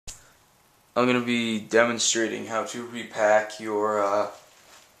I'm going to be demonstrating how to repack your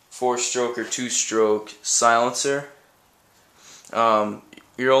 4-stroke or 2-stroke silencer.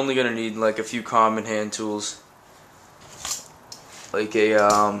 You're only going to need like a few common hand tools, like a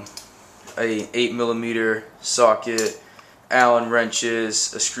 8mm socket, Allen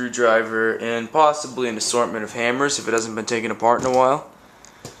wrenches, a screwdriver, and possibly an assortment of hammers if it hasn't been taken apart in a while.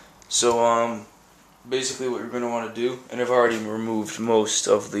 So basically what you're going to want to do, and I've already removed most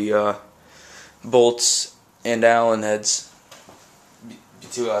of the bolts and Allen heads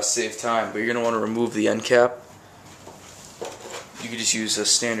to save time, but you're going to want to remove the end cap. You could just use a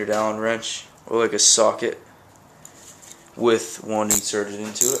standard Allen wrench or like a socket with one inserted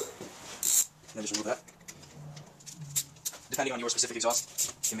into it. And then just remove that. Depending on your specific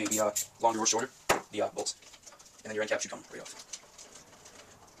exhaust, it may be longer or shorter, the bolts. And then your end cap should come right off.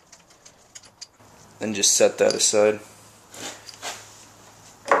 Then just set that aside.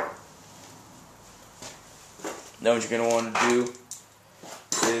 Now what you're going to want to do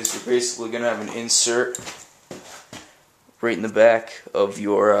is you're basically going to have an insert right in the back of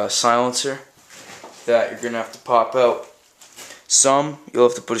your silencer that you're going to have to pop out. Some you'll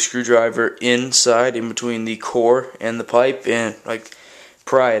have to put a screwdriver inside in between the core and the pipe and like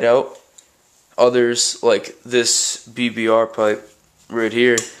pry it out. Others, like this BBR pipe right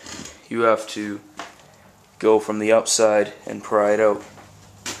here, you have to go from the outside and pry it out.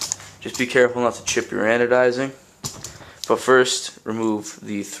 Just be careful not to chip your anodizing. But first, remove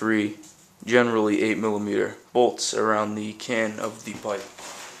the 3, generally 8mm bolts around the can of the pipe.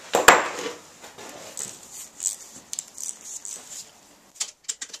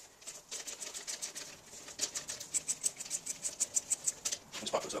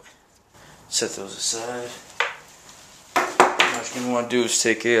 Let's pop those up. Set those aside. What you're going to want to do is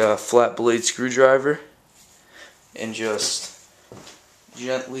take a flat blade screwdriver and just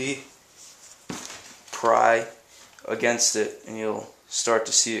gently pry against it, and you'll start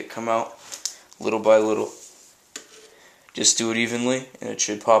to see it come out little by little. Just do it evenly and it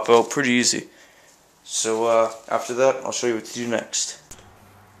should pop out pretty easy. So after that, I'll show you what to do next.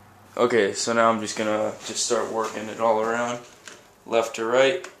 Okay, so now I'm just gonna start working it all around, left to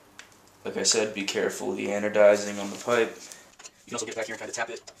right. Like I said, be careful of the anodizing on the pipe. You can also get back here and kind of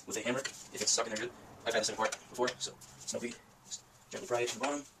tap it with a hammer if it's stuck in there good. I've had this in part before, so it's no big. Just gently pry it to the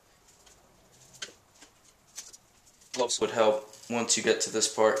bottom. Gloves would help once you get to this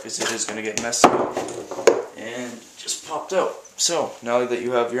part because it is going to get messy. And just popped out. So now that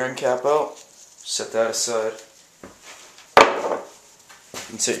you have your end cap out, set that aside. You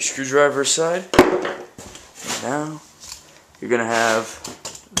can set your screwdriver aside. And now you're going to have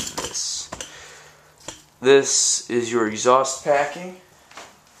this. This is your exhaust packing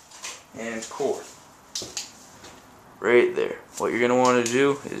and core. Right there. What you're going to want to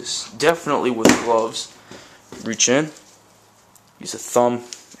do is, definitely with gloves, reach in, use a thumb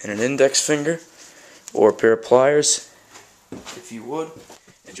and an index finger, or a pair of pliers, if you would,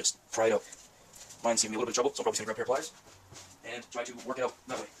 and just pry it out. Mine's giving me a little bit of trouble, so I'm probably going to grab a pair of pliers, and try to work it out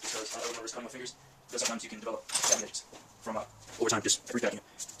that way, because I don't remember cutting my fingers, because sometimes you can develop savage edges from over time just repacking it.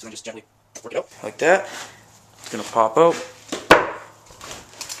 So then just gently work it out, like that. It's going to pop out.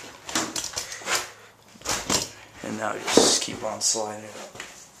 And now just keep on sliding it up.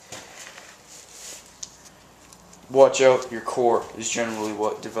 Watch out, your core is generally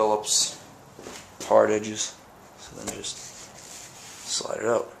what develops hard edges. So then just slide it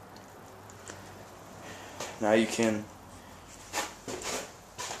out. Now you can,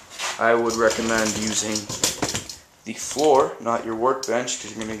 I would recommend using the floor, not your workbench,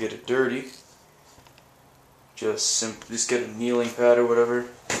 because you're going to get it dirty. Just get a kneeling pad or whatever,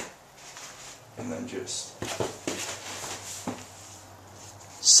 and then just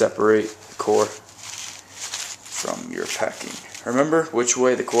separate the core from your packing. Remember which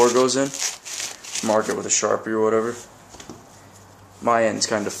way the core goes in. Mark it with a Sharpie or whatever. My end's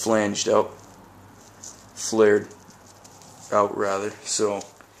kind of flared out rather, so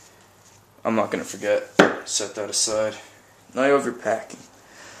I'm not going to forget. Set that aside. Now you have your packing.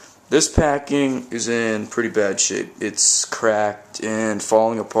 This packing is in pretty bad shape. It's cracked and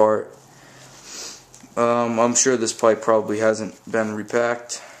falling apart. I'm sure this pipe probably hasn't been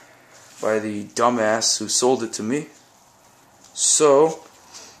repacked by the dumbass who sold it to me. So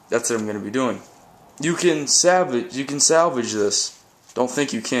that's what I'm going to be doing. You can salvage this. Don't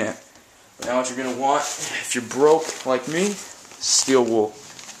think you can't. But now what you're going to want, if you're broke like me, steel wool.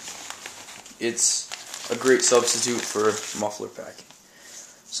 It's a great substitute for muffler packing.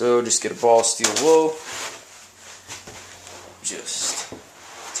 So just get a ball of steel wool. Just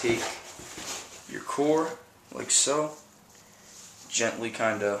take your core like so. gently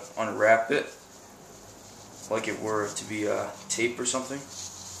kind of unwrap it like it were to be tape or something.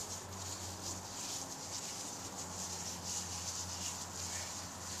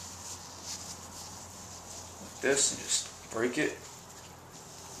 Like this, and just break it.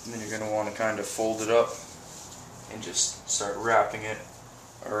 And then you're going to want to kind of fold it up and just start wrapping it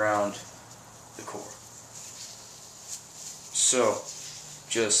around the core. So,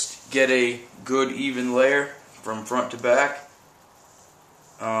 just get a good even layer from front to back.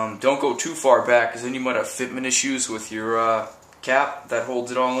 Don't go too far back, because then you might have fitment issues with your cap that holds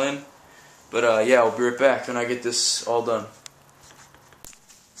it all in. But yeah, I'll be right back when I get this all done.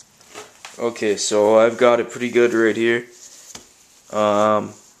 Okay, so I've got it pretty good right here.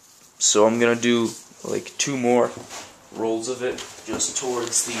 So I'm gonna do like 2 more rolls of it, just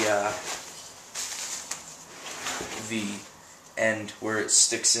towards the end where it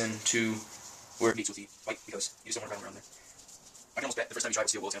sticks into where it meets with the pipe, because you just don't want to run around there. I can almost bet the first time you try with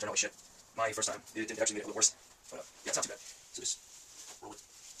steel wool, it's gonna turn out like shit. My first time, it actually made it a little worse, but yeah, it's not too bad. So just roll it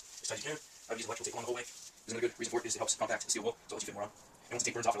as tight as you can. I've used electrical tape along the whole way. There's another good reason for it is it helps compact the steel wool, so it lets you fit more on. And once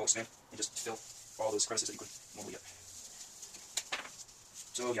the tape burns off, it'll expand and just fill all those crevices that you could normally get.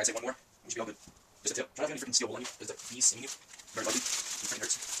 So yeah, I'd say 1 more. We should be all good. Just a tip, try not to get any freaking steel wool on you, because the bees stinging you very lightly. It freaking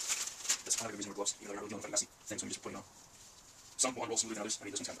hurts. That's kind of a good reason to wear gloves, even though you're not really dealing with messy things when you're just putting it on. Some will unroll smoother than others. I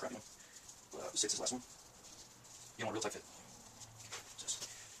mean, this one's kind of a crappy one. But this is the last one. You want a real tight fit. Just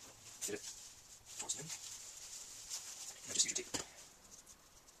fit it towards the end. And then just use your tape.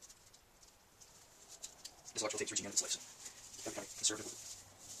 This electrical tape's reaching the end of its life, so you gotta be kind of conservative with it.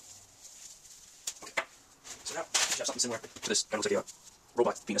 Okay. So now, you should have something similar to this. That looks like a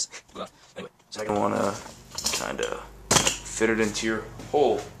robot penis. Anyway, so I'm going to want to kind of fit it into your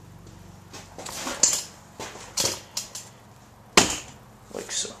hole.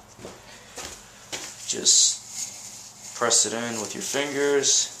 Like so. Just press it in with your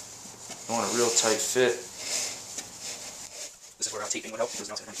fingers. You want a real tight fit. This is where taping would help, because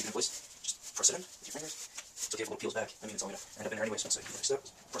now it's going to keep it in place. Just press it in with your fingers. It's okay if a little peels back. I mean, it's only going to end up in there anyway, so you next step.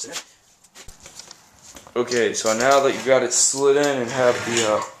 Press it in. Okay, so now that you've got it slid in and have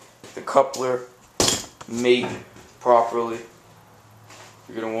the coupler made properly,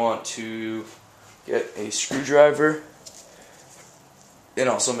 you're going to want to get a screwdriver, and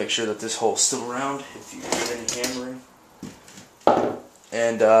also make sure that this hole's still around if you get any hammering,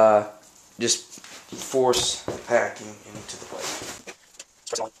 and just force the packing into the pipe.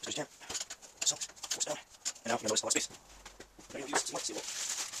 Press it on as much as you can. So, force it down. And now you notice a lot of space. Now you'll use some light steel.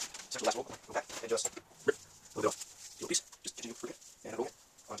 Start the last roll, go back, and just rip a little bit off. Steel piece, just continue working, and roll it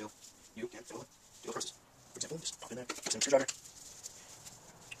until you can fill it to the process. For example, just pop in there, put some screwdriver, and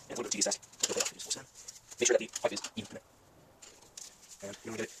it's a little bit tedious task. Just fill it off, just force it in. Make sure that the pipe is even in there. And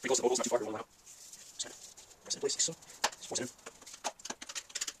you don't get it pretty close to the bubbles, not too far, roll it out. Just kind of press it in place, like so. Just force it in.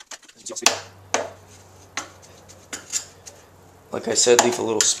 As you can see, I'll sleep. Like I said, leave a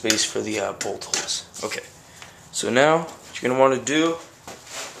little space for the bolt holes. Okay, so now what you're going to want to do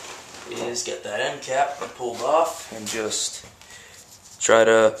is get that end cap pulled off and just try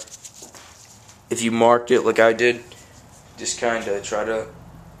to, if you marked it like I did, just kind of try to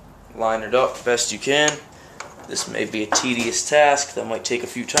line it up best you can. This may be a tedious task that might take a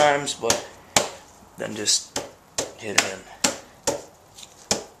few times, but then just hit it in.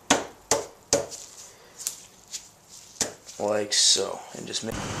 Like so, and just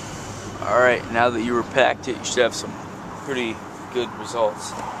make. Alright, now that you repacked it, you should have some pretty good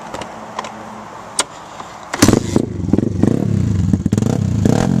results.